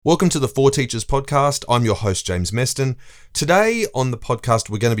Welcome to the Four Teachers Podcast. I'm your host, James Meston. Today on the podcast,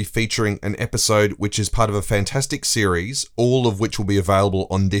 we're going to be featuring an episode which is part of a fantastic series, all of which will be available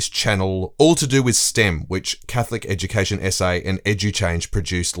on this channel, all to do with STEM, which Catholic Education SA and EduChange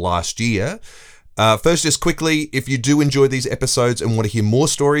produced last year. First, just quickly, if you do enjoy these episodes and want to hear more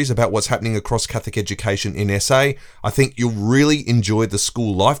stories about what's happening across Catholic education in SA, I think you'll really enjoy the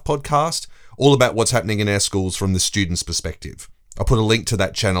School Life podcast, all about what's happening in our schools from the student's perspective. I'll put a link to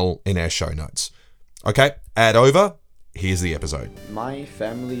that channel in our show notes. Okay, ad over. Here's the episode. My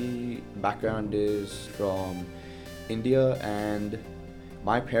family background is from India, and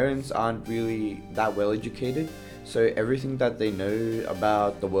my parents aren't really that well educated. So everything that they know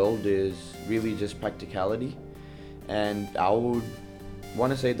about the world is really just practicality. And I would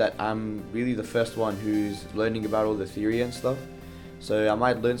want to say that I'm really the first one who's learning about all the theory and stuff. So I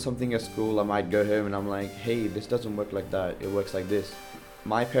might learn something at school, I might go home and I'm like, hey, this doesn't work like that, it works like this.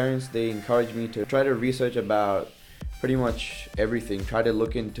 My parents, they encourage me to try to research about pretty much everything, try to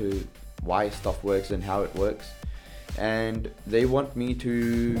look into why stuff works and how it works. And they want me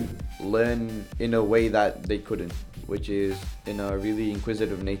to learn in a way that they couldn't, which is in a really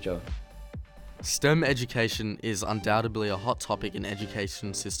inquisitive nature. STEM education is undoubtedly a hot topic in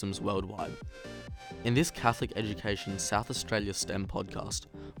education systems worldwide. In this Catholic Education South Australia STEM podcast,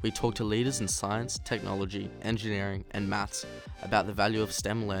 we talk to leaders in science, technology, engineering, and maths about the value of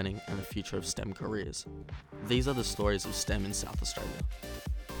STEM learning and the future of STEM careers. These are the stories of STEM in South Australia.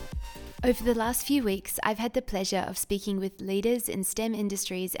 Over the last few weeks, I've had the pleasure of speaking with leaders in STEM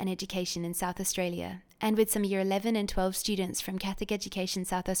industries and education in South Australia, and with some Year 11 and 12 students from Catholic Education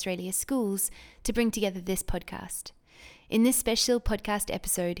South Australia schools to bring together this podcast. In this special podcast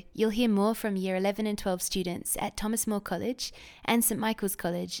episode, you'll hear more from Year 11 and 12 students at Thomas More College and St Michael's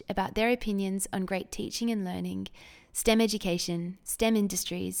College about their opinions on great teaching and learning, STEM education, STEM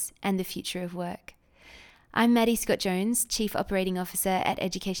industries, and the future of work. I'm Maddie Scott-Jones, Chief Operating Officer at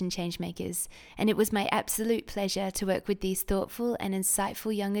Education Changemakers, and it was my absolute pleasure to work with these thoughtful and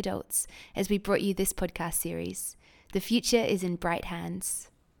insightful young adults as we brought you this podcast series. The future is in bright hands.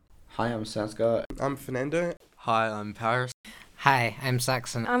 Hi, I'm Sanskar. I'm Fernando. Hi, I'm Paris. Hi, I'm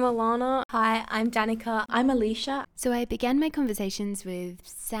Saxon. I'm Alana. Hi, I'm Danica. I'm Alicia. So I began my conversations with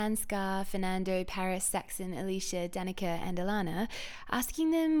Sanskar, Fernando, Paris, Saxon, Alicia, Danica, and Alana,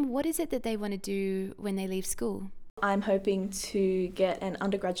 asking them what is it that they want to do when they leave school. I'm hoping to get an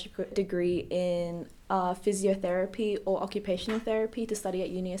undergraduate degree in physiotherapy or occupational therapy to study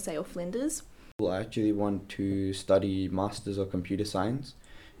at UniSA or Flinders. I actually want to study Masters of Computer Science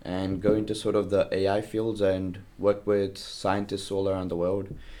and go into sort of the AI fields and work with scientists all around the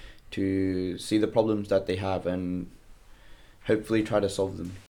world to see the problems that they have and hopefully try to solve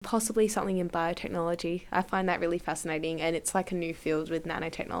them. Possibly something in biotechnology. I find that really fascinating, and it's like a new field with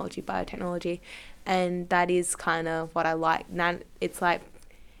nanotechnology, biotechnology, and that is kind of what I like. It's like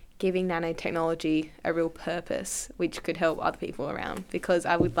giving nanotechnology a real purpose, which could help other people around, because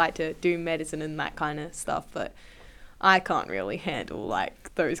I would like to do medicine and that kind of stuff, but I can't really handle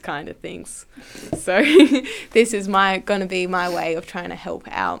like those kind of things. So this is going to be my way of trying to help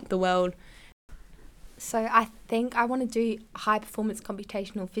out the world. So I think I want to do high performance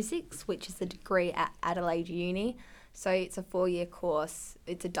computational physics, which is a degree at Adelaide Uni. So it's a 4-year course.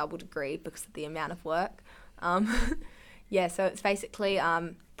 It's a double degree because of the amount of work. So it's basically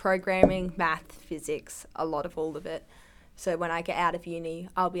programming, math, physics, a lot of all of it. So when I get out of uni,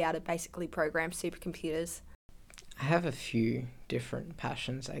 I'll be able to basically program supercomputers. I have a few different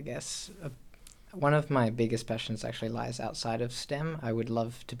passions, I guess. One of my biggest passions actually lies outside of STEM. I would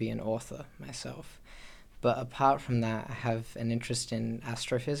love to be an author myself. But apart from that, I have an interest in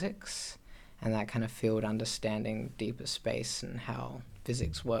astrophysics and that kind of field, understanding deeper space and how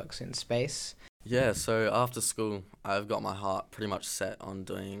physics works in space. Yeah, so after school, I've got my heart pretty much set on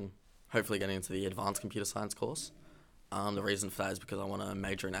hopefully getting into the advanced computer science course. The reason for that is because I want to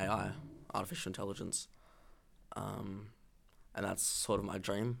major in AI, artificial intelligence. And that's sort of my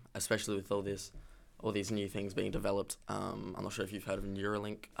dream, especially with all these new things being developed. I'm not sure if you've heard of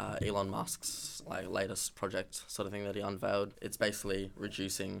Neuralink, Elon Musk's latest project sort of thing that he unveiled. It's basically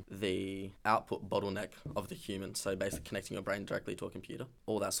reducing the output bottleneck of the human, so basically connecting your brain directly to a computer.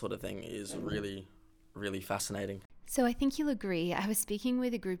 All that sort of thing is really, really fascinating. So I think you'll agree, I was speaking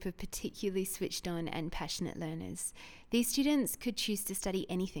with a group of particularly switched on and passionate learners. These students could choose to study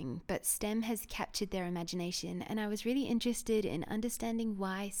anything, but STEM has captured their imagination, and I was really interested in understanding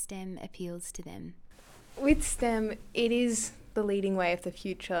why STEM appeals to them. With STEM, it is the leading way of the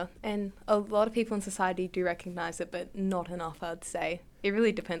future, and a lot of people in society do recognise it, but not enough, I'd say. It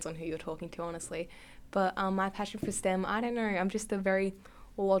really depends on who you're talking to, honestly. But my passion for STEM, I don't know, I'm just a very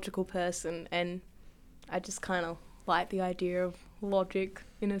logical person, and I just kind of like the idea of logic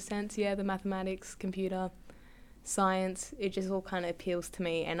in a sense. Yeah, the mathematics, computer, science, it just all kind of appeals to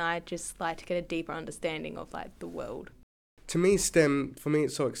me, and I just like to get a deeper understanding of like the world. To me, STEM, for me,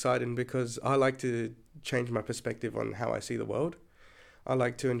 it's so exciting because I like to change my perspective on how I see the world. I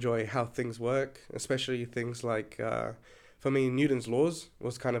like to enjoy how things work, especially things like, for me, Newton's laws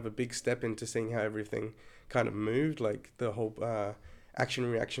was kind of a big step into seeing how everything kind of moved, like the whole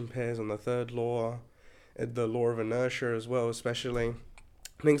action-reaction pairs on the third law, the law of inertia as well, especially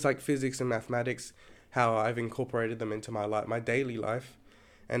things like physics and mathematics, how I've incorporated them into my daily life.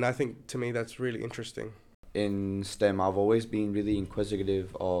 And I think, to me, that's really interesting. In STEM, I've always been really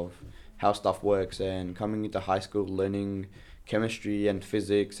inquisitive of how stuff works, and coming into high school learning chemistry and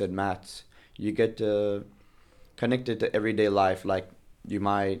physics and maths, you get connected to everyday life. Like, you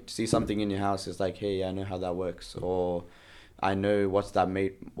might see something in your house, it's like, hey, I know how that works, or I know what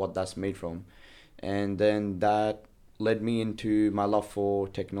that's made from. And then that led me into my love for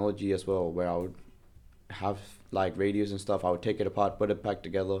technology as well, where I would have like radios and stuff, I would take it apart, put it back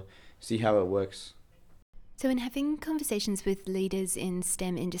together, see how it works. So in having conversations with leaders in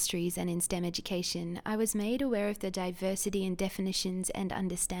STEM industries and in STEM education, I was made aware of the diversity in definitions and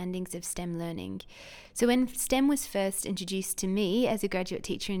understandings of STEM learning. So when STEM was first introduced to me as a graduate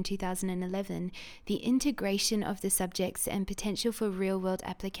teacher in 2011, the integration of the subjects and potential for real-world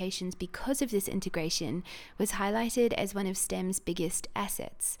applications because of this integration was highlighted as one of STEM's biggest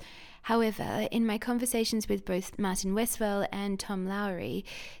assets. However, in my conversations with both Martin Westwell and Tom Lowry,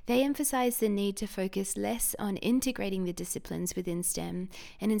 they emphasise the need to focus less on integrating the disciplines within STEM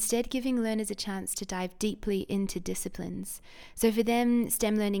and instead giving learners a chance to dive deeply into disciplines. So for them,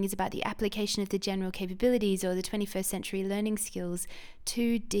 STEM learning is about the application of the general capabilities or the 21st century learning skills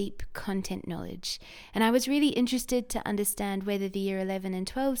to deep content knowledge. And I was really interested to understand whether the year 11 and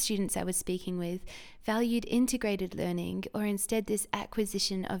 12 students I was speaking with valued integrated learning or instead this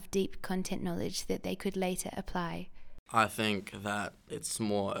acquisition of deep content knowledge that they could later apply. I think that it's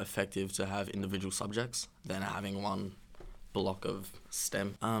more effective to have individual subjects than having one block of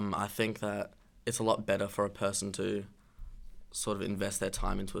STEM. I think that it's a lot better for a person to sort of invest their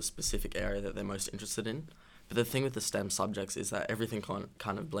time into a specific area that they're most interested in. But the thing with the STEM subjects is that everything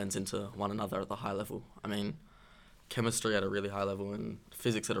kind of blends into one another at the high level. I mean, chemistry at a really high level and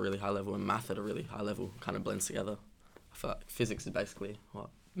physics at a really high level and math at a really high level kind of blends together. I feel like physics is basically what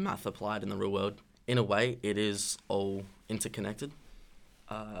math applied in the real world. In a way, it is all interconnected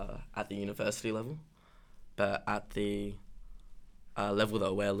at the university level, but at the level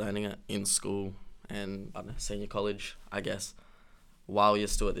that we're learning it in school and senior college, I guess, while you're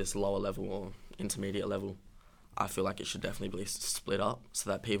still at this lower level or intermediate level, I feel like it should definitely be split up so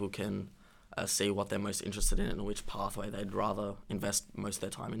that people can see what they're most interested in and which pathway they'd rather invest most of their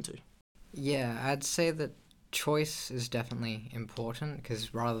time into. Yeah, I'd say that choice is definitely important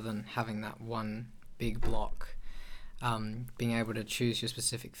because rather than having that one big block, being able to choose your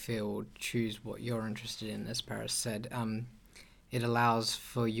specific field, choose what you're interested in, as Paris said, it allows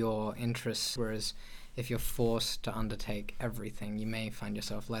for your interests, whereas if you're forced to undertake everything, you may find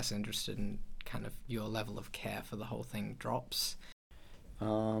yourself less interested in kind of your level of care for the whole thing drops.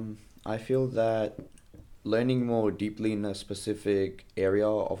 I feel that learning more deeply in a specific area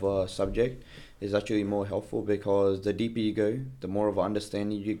of a subject is actually more helpful because the deeper you go, the more of an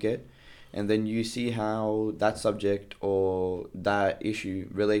understanding you get, and then you see how that subject or that issue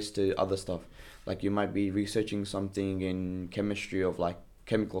relates to other stuff. Like you might be researching something in chemistry of like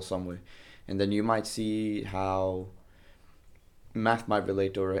chemicals somewhere, and then you might see how math might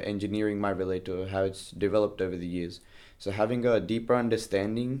relate or engineering might relate or how it's developed over the years. So having a deeper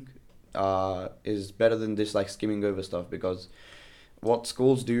understanding is better than just like skimming over stuff, because what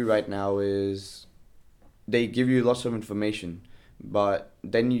schools do right now is they give you lots of information, but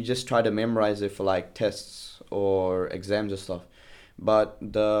then you just try to memorize it for like tests or exams or stuff. But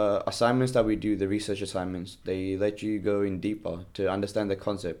the assignments that we do, the research assignments, they let you go in deeper to understand the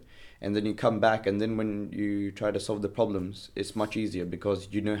concept. And then you come back, and then when you try to solve the problems, it's much easier because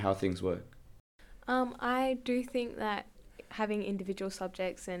you know how things work. I do think that having individual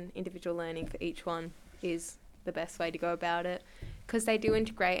subjects and individual learning for each one is the best way to go about it, because they do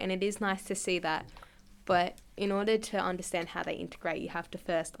integrate, and it is nice to see that. But in order to understand how they integrate, you have to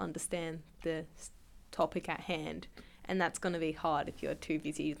first understand the topic at hand, and that's going to be hard if you're too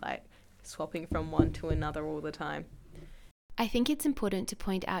busy like swapping from one to another all the time. I think it's important to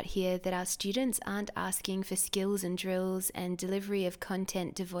point out here that our students aren't asking for skills and drills and delivery of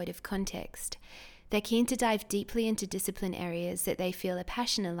content devoid of context. They're keen to dive deeply into discipline areas that they feel are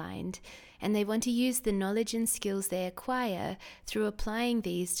passion aligned, and they want to use the knowledge and skills they acquire through applying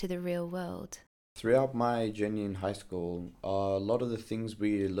these to the real world. Throughout my journey in high school, a lot of the things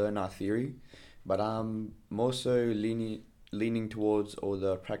we learn are theory, but I'm more so leaning towards all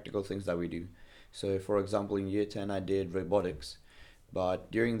the practical things that we do. So, for example, in year 10, I did robotics,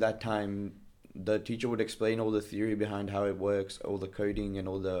 but during that time, the teacher would explain all the theory behind how it works, all the coding and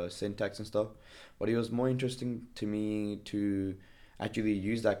all the syntax and stuff. But it was more interesting to me to actually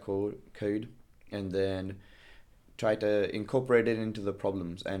use that code and then try to incorporate it into the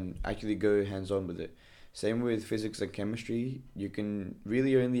problems and actually go hands-on with it. Same with physics and chemistry. You can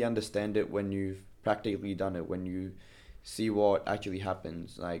really only understand it when you've practically done it, when you see what actually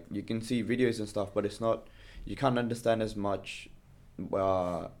happens. Like, you can see videos and stuff, but you can't understand as much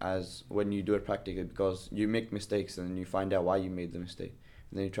as when you do it practically, because you make mistakes and then you find out why you made the mistake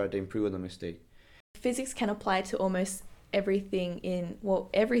and then you try to improve on the mistake. Physics can apply to almost everything in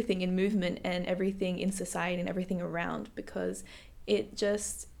movement and everything in society and everything around, because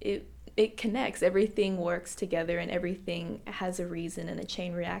it connects, everything works together and everything has a reason and a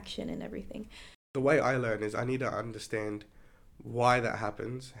chain reaction and everything. The way I learn is I need to understand why that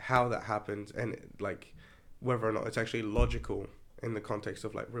happens, how that happens, and like whether or not it's actually logical in the context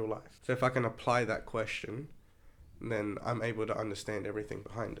of like real life. So if I can apply that question, then I'm able to understand everything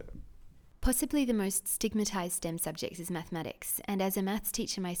behind it. Possibly the most stigmatized STEM subject is mathematics, and as a maths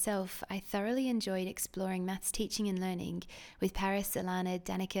teacher myself, I thoroughly enjoyed exploring maths teaching and learning with Paris, Alana,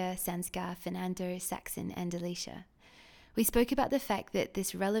 Danica, Sanskar, Fernando, Saxon, and Alicia. We spoke about the fact that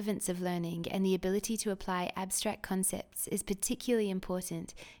this relevance of learning and the ability to apply abstract concepts is particularly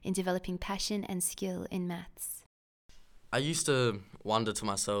important in developing passion and skill in maths. I used to wonder to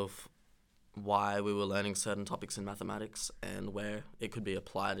myself why we were learning certain topics in mathematics and where it could be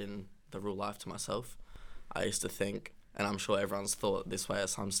applied in the real life to myself. I used to think, and I'm sure everyone's thought this way at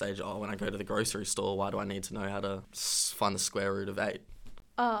some stage, when I go to the grocery store, why do I need to know how to find the square root of 8?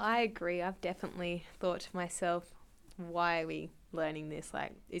 Oh, I agree. I've definitely thought to myself, why are we learning this?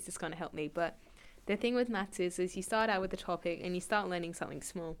 Like, is this going to help me? But the thing with maths is you start out with a topic and you start learning something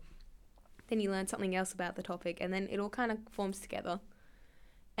small. Then you learn something else about the topic, and then it all kind of forms together.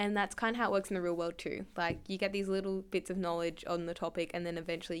 And that's kind of how it works in the real world too. Like, you get these little bits of knowledge on the topic, and then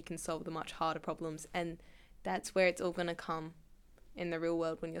eventually you can solve the much harder problems. And that's where it's all going to come in the real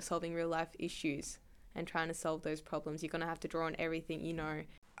world when you're solving real life issues and trying to solve those problems. You're going to have to draw on everything you know.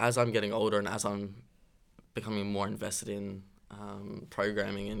 As I'm getting older and as I'm becoming more invested in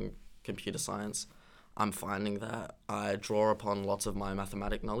programming and computer science, I'm finding that I draw upon lots of my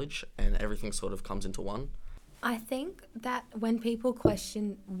mathematic knowledge and everything sort of comes into one. I think that when people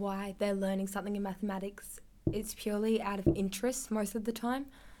question why they're learning something in mathematics, it's purely out of interest most of the time.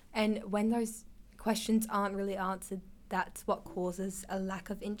 And when those questions aren't really answered, that's what causes a lack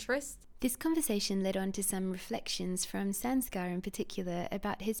of interest. This conversation led on to some reflections from Sanskar in particular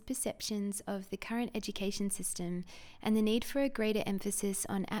about his perceptions of the current education system and the need for a greater emphasis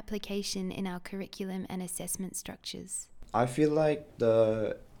on application in our curriculum and assessment structures. I feel like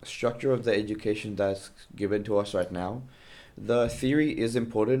the structure of the education that's given to us right now, the theory is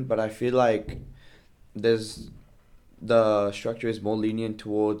important, but I feel like the structure is more lenient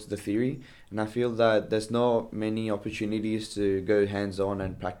towards the theory, and I feel that there's not many opportunities to go hands-on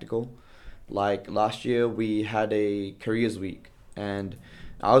and practical. Like last year we had a careers week, and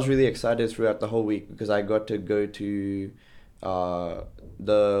I was really excited throughout the whole week because I got to go to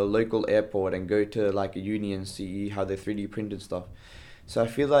the local airport and go to like a uni and see how they 3D printed stuff. So I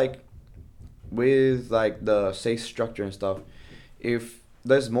feel like with like the safe structure and stuff, if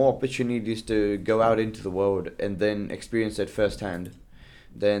there's more opportunities to go out into the world and then experience it firsthand,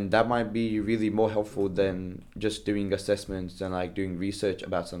 then that might be really more helpful than just doing assessments and like doing research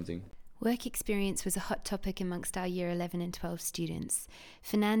about something. Work experience was a hot topic amongst our Year 11 and 12 students.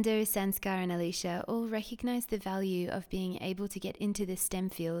 Fernando, Sanskar and Alicia all recognised the value of being able to get into the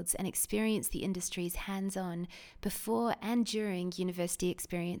STEM fields and experience the industries hands-on before and during university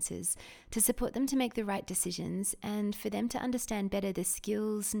experiences to support them to make the right decisions and for them to understand better the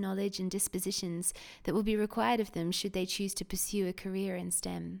skills, knowledge and dispositions that will be required of them should they choose to pursue a career in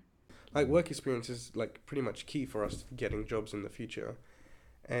STEM. Like, work experience is like pretty much key for us getting jobs in the future.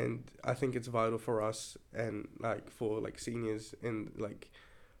 And I think it's vital for us and like for like seniors in like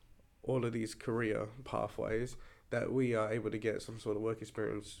all of these career pathways that we are able to get some sort of work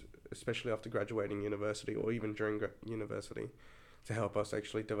experience, especially after graduating university or even during university. to help us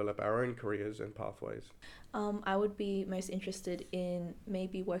actually develop our own careers and pathways. I would be most interested in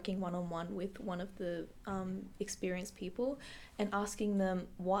maybe working one-on-one with one of the experienced people and asking them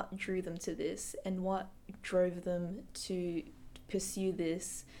what drew them to this and what drove them to pursue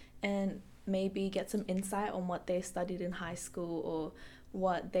this, and maybe get some insight on what they studied in high school or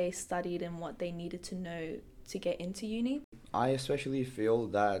what they studied and what they needed to know to get into uni. I especially feel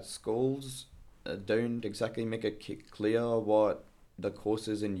that schools don't exactly make it clear what the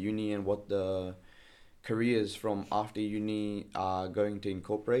courses in uni and what the careers from after uni are going to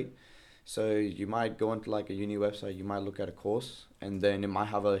incorporate. So you might go onto like a uni website, you might look at a course, and then it might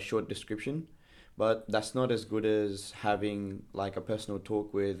have a short description, but that's not as good as having like a personal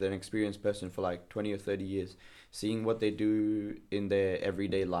talk with an experienced person for like 20 or 30 years, seeing what they do in their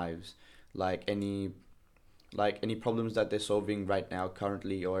everyday lives, like any problems that they're solving right now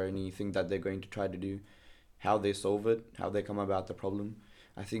currently, or anything that they're going to try to do, how they solve it, how they come about the problem.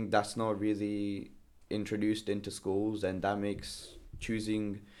 I think that's not really introduced into schools, and that makes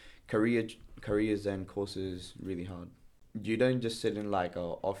choosing careers and courses really hard. You don't just sit in like a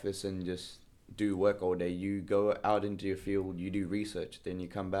office and just do work all day. You go out into your field, you do research, then you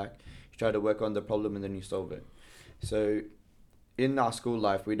come back, you try to work on the problem, and then you solve it. So in our school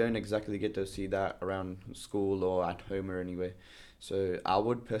life, we don't exactly get to see that around school or at home or anywhere. So I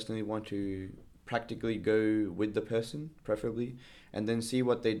would personally want to practically go with the person, preferably, and then see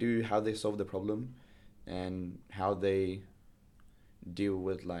what they do, how they solve the problem, and how they deal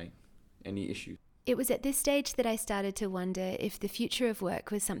with like any issue. It was at this stage that I started to wonder if the future of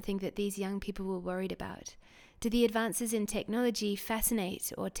work was something that these young people were worried about. Do the advances in technology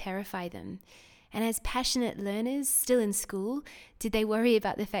fascinate or terrify them? And as passionate learners still in school, did they worry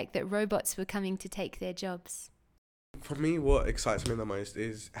about the fact that robots were coming to take their jobs? For me, what excites me the most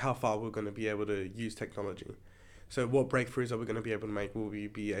is how far we're going to be able to use technology. So what breakthroughs are we going to be able to make? Will we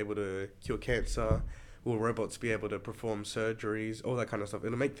be able to cure cancer? Will robots be able to perform surgeries? All that kind of stuff.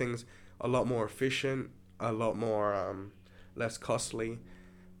 It'll make things a lot more efficient, a lot more less costly.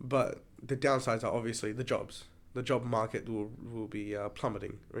 But the downsides are obviously the jobs. The job market will be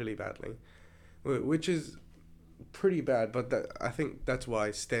plummeting really badly, which is pretty bad. But I think that's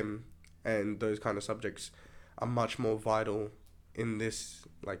why STEM and those kind of subjects are much more vital in this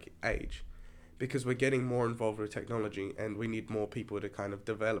like age, because we're getting more involved with technology and we need more people to kind of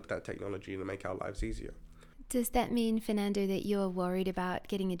develop that technology to make our lives easier. Does that mean, Fernando, that you're worried about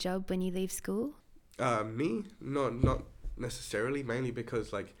getting a job when you leave school? Me? Not necessarily, mainly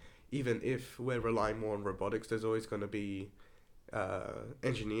because like even if we're relying more on robotics, there's always going to be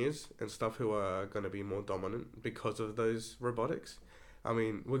engineers and stuff who are going to be more dominant because of those robotics. I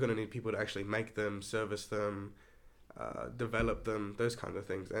mean, we're going to need people to actually make them, service them, develop them, those kind of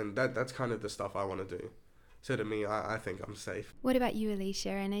things. And that's kind of the stuff I want to do. So to me, I think I'm safe. What about you,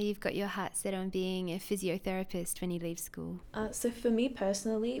 Alicia? I know you've got your heart set on being a physiotherapist when you leave school. So for me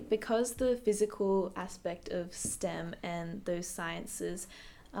personally, because the physical aspect of STEM and those sciences,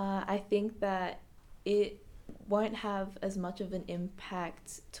 I think that it won't have as much of an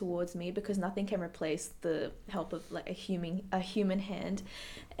impact towards me, because nothing can replace the help of like a human hand,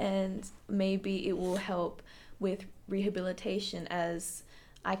 and maybe it will help with rehabilitation, as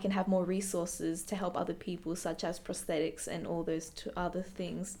I can have more resources to help other people, such as prosthetics and all those other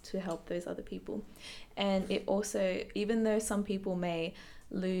things to help those other people. And it also, even though some people may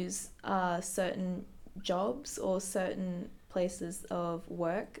lose certain jobs or certain places of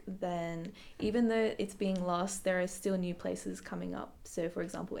work, then even though it's being lost, there are still new places coming up. So for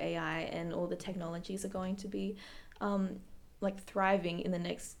example, AI and all the technologies are going to be like thriving in the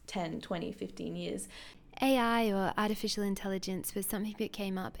next 10, 20, 15 years. AI, or artificial intelligence, was something that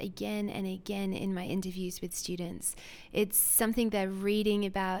came up again and again in my interviews with students. It's something they're reading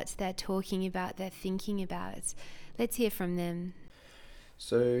about, they're talking about, they're thinking about. Let's hear from them.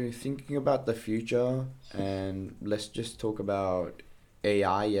 So thinking about the future, and let's just talk about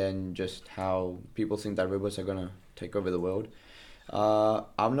AI and just how people think that robots are going to take over the world.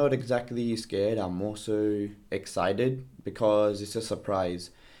 I'm not exactly scared, I'm also excited because it's a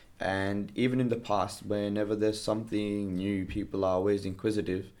surprise. And even in the past, whenever there's something new, people are always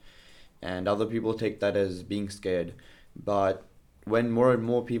inquisitive, and other people take that as being scared. But when more and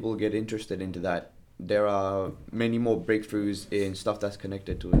more people get interested into that, there are many more breakthroughs in stuff that's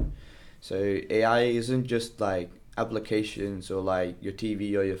connected to it. So AI isn't just like applications or like your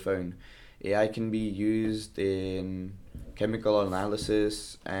TV or your phone. AI can be used in chemical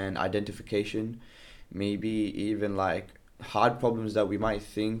analysis and identification, maybe even like hard problems that we might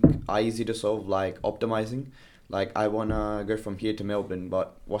think are easy to solve, like optimizing. Like, I want to go from here to Melbourne,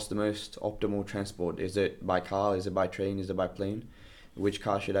 but what's the most optimal transport? Is it by car? Is it by train? Is it by plane? Which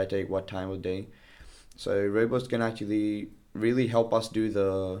car should I take? What time of day? So robots can actually really help us do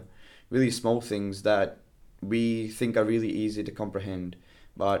the really small things that we think are really easy to comprehend.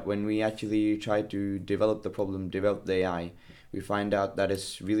 But when we actually try to develop the problem, develop the AI, we find out that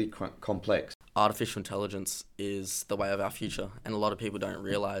it's really complex. Artificial intelligence is the way of our future, and a lot of people don't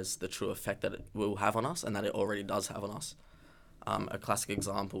realise the true effect that it will have on us and that it already does have on us. A classic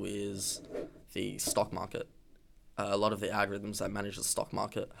example is the stock market. A lot of the algorithms that manage the stock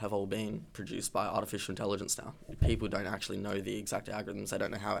market have all been produced by artificial intelligence now. People don't actually know the exact algorithms, they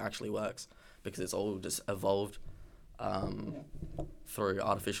don't know how it actually works, because it's all just evolved through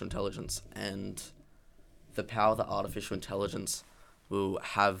artificial intelligence. And the power that artificial intelligence will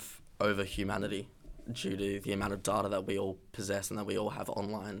have over humanity due to the amount of data that we all possess and that we all have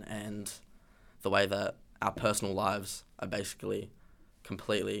online, and the way that our personal lives are basically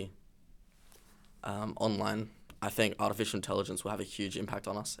completely online. I think artificial intelligence will have a huge impact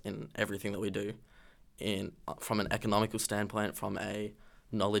on us in everything that we do, from an economical standpoint, from a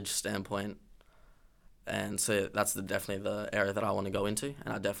knowledge standpoint. And so that's definitely the area that I want to go into,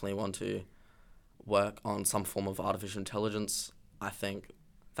 and I definitely want to work on some form of artificial intelligence. I think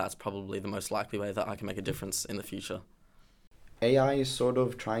that's probably the most likely way that I can make a difference in the future. AI is sort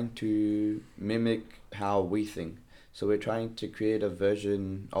of trying to mimic how we think. So we're trying to create a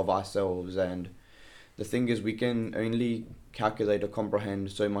version of ourselves, and the thing is, we can only calculate or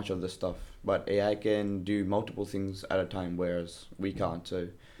comprehend so much of the stuff, but AI can do multiple things at a time, whereas we can't. So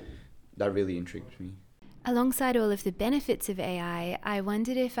that really intrigued me. Alongside all of the benefits of AI, I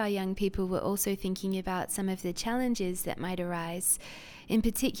wondered if our young people were also thinking about some of the challenges that might arise, in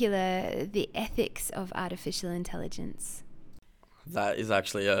particular, the ethics of artificial intelligence. That is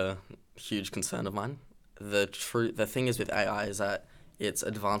actually a huge concern of mine. The thing is with AI is that it's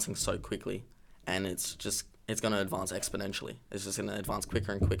advancing so quickly, and it's going to advance exponentially. It's just going to advance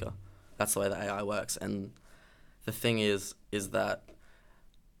quicker and quicker. That's the way that AI works. And the thing is that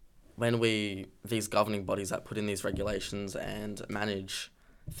when these governing bodies that put in these regulations and manage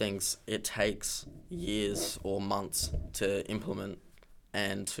things, it takes years or months to implement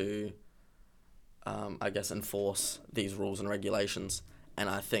and to, enforce these rules and regulations. And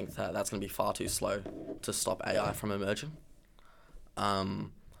I think that that's going to be far too slow to stop AI from emerging.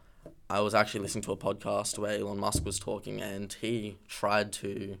 I was actually listening to a podcast where Elon Musk was talking, and he tried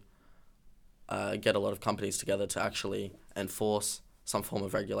to get a lot of companies together to actually enforce some form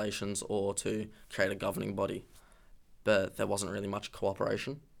of regulations or to create a governing body, but there wasn't really much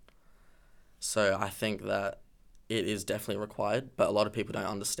cooperation. So I think that it is definitely required, but a lot of people don't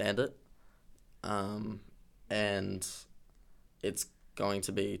understand it, and it's going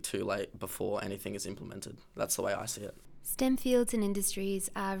to be too late before anything is implemented. That's the way I see it. STEM fields and industries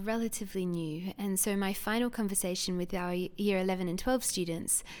are relatively new, and so my final conversation with our Year 11 and 12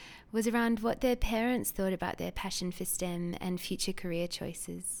 students was around what their parents thought about their passion for STEM and future career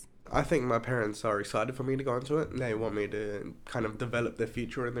choices. I think my parents are excited for me to go into it. They want me to kind of develop their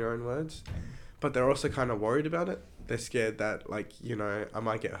future in their own words, but they're also kind of worried about it. They're scared that, I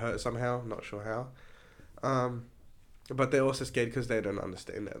might get hurt somehow, not sure how. But they're also scared because they don't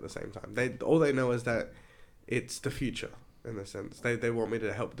understand it at the same time. All they know is that it's the future, in a sense. They want me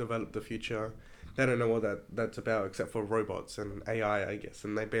to help develop the future. They don't know what that's about, except for robots and AI, I guess,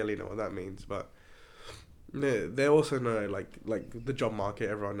 and they barely know what that means. But they also know, like the job market,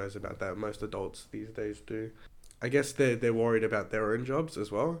 everyone knows about that. Most adults these days do. I guess they're worried about their own jobs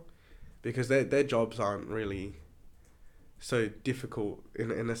as well, because their jobs aren't really so difficult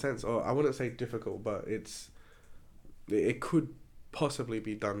in a sense. Or I wouldn't say difficult, but it could possibly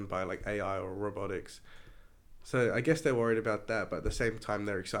be done by like AI or robotics. So I guess they're worried about that, but at the same time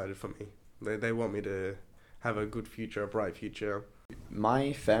they're excited for me. They want me to have a good future, a bright future.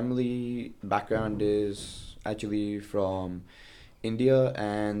 My family background is actually from India,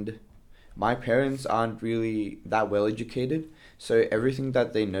 and my parents aren't really that well educated, so everything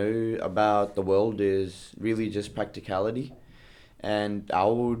that they know about the world is really just practicality. And I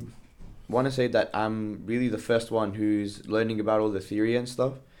would want to say that I'm really the first one who's learning about all the theory and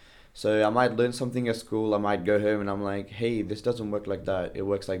stuff. So I might learn something at school, I might go home and I'm like, hey, this doesn't work like that, it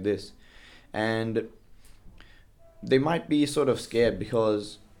works like this. And they might be sort of scared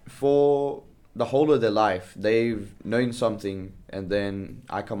because for the whole of their life, they've known something, and then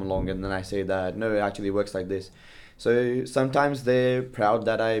I come along and then I say that, no, it actually works like this. So sometimes they're proud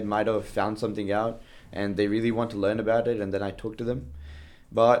that I might have found something out and they really want to learn about it, and then I talk to them.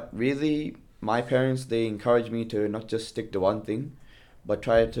 But really, my parents, they encourage me to not just stick to one thing, but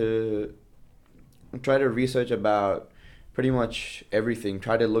try to try to research about pretty much everything,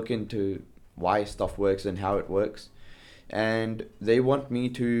 try to look into why stuff works and how it works. And they want me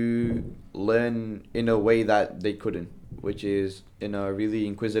to learn in a way that they couldn't, which is in a really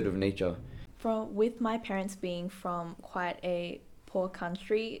inquisitive nature. With my parents being from quite a poor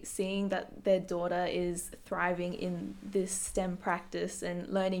country, seeing that their daughter is thriving in this STEM practice and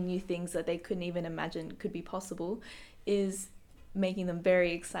learning new things that they couldn't even imagine could be possible is making them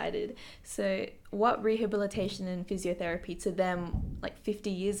very excited. So what rehabilitation and physiotherapy to them like 50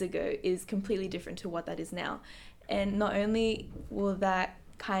 years ago is completely different to what that is now. And not only will that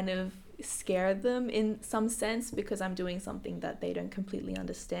kind of scare them in some sense because I'm doing something that they don't completely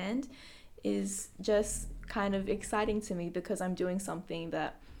understand, is just kind of exciting to me because I'm doing something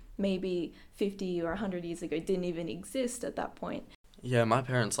that maybe 50 or 100 years ago didn't even exist at that point. Yeah, my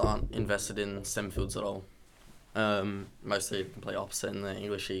parents aren't invested in STEM fields at all. Mostly the complete opposite in the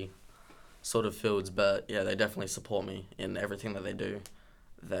Englishy sort of fields, but yeah, they definitely support me in everything that they do.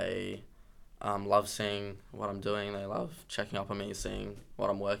 They love seeing what I'm doing. They love checking up on me, seeing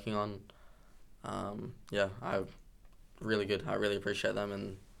what I'm working on. Really good. I really appreciate them,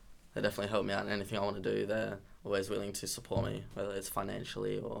 and they definitely help me out in anything I want to do. They're always willing to support me, whether it's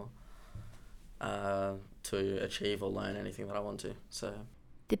financially or to achieve or learn anything that I want to. So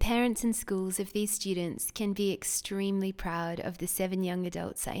the parents and schools of these students can be extremely proud of the 7 young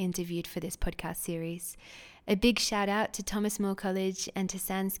adults I interviewed for this podcast series. A big shout out to Thomas More College and to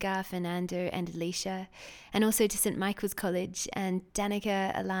Sanskar, Fernando and Alicia, and also to St Michael's College and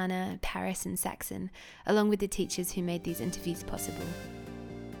Danica, Alana, Paris and Saxon, along with the teachers who made these interviews possible.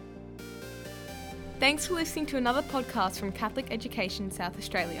 Thanks for listening to another podcast from Catholic Education South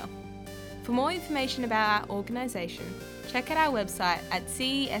Australia. For more information about our organisation, check out our website at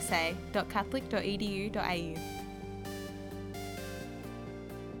cesa.catholic.edu.au.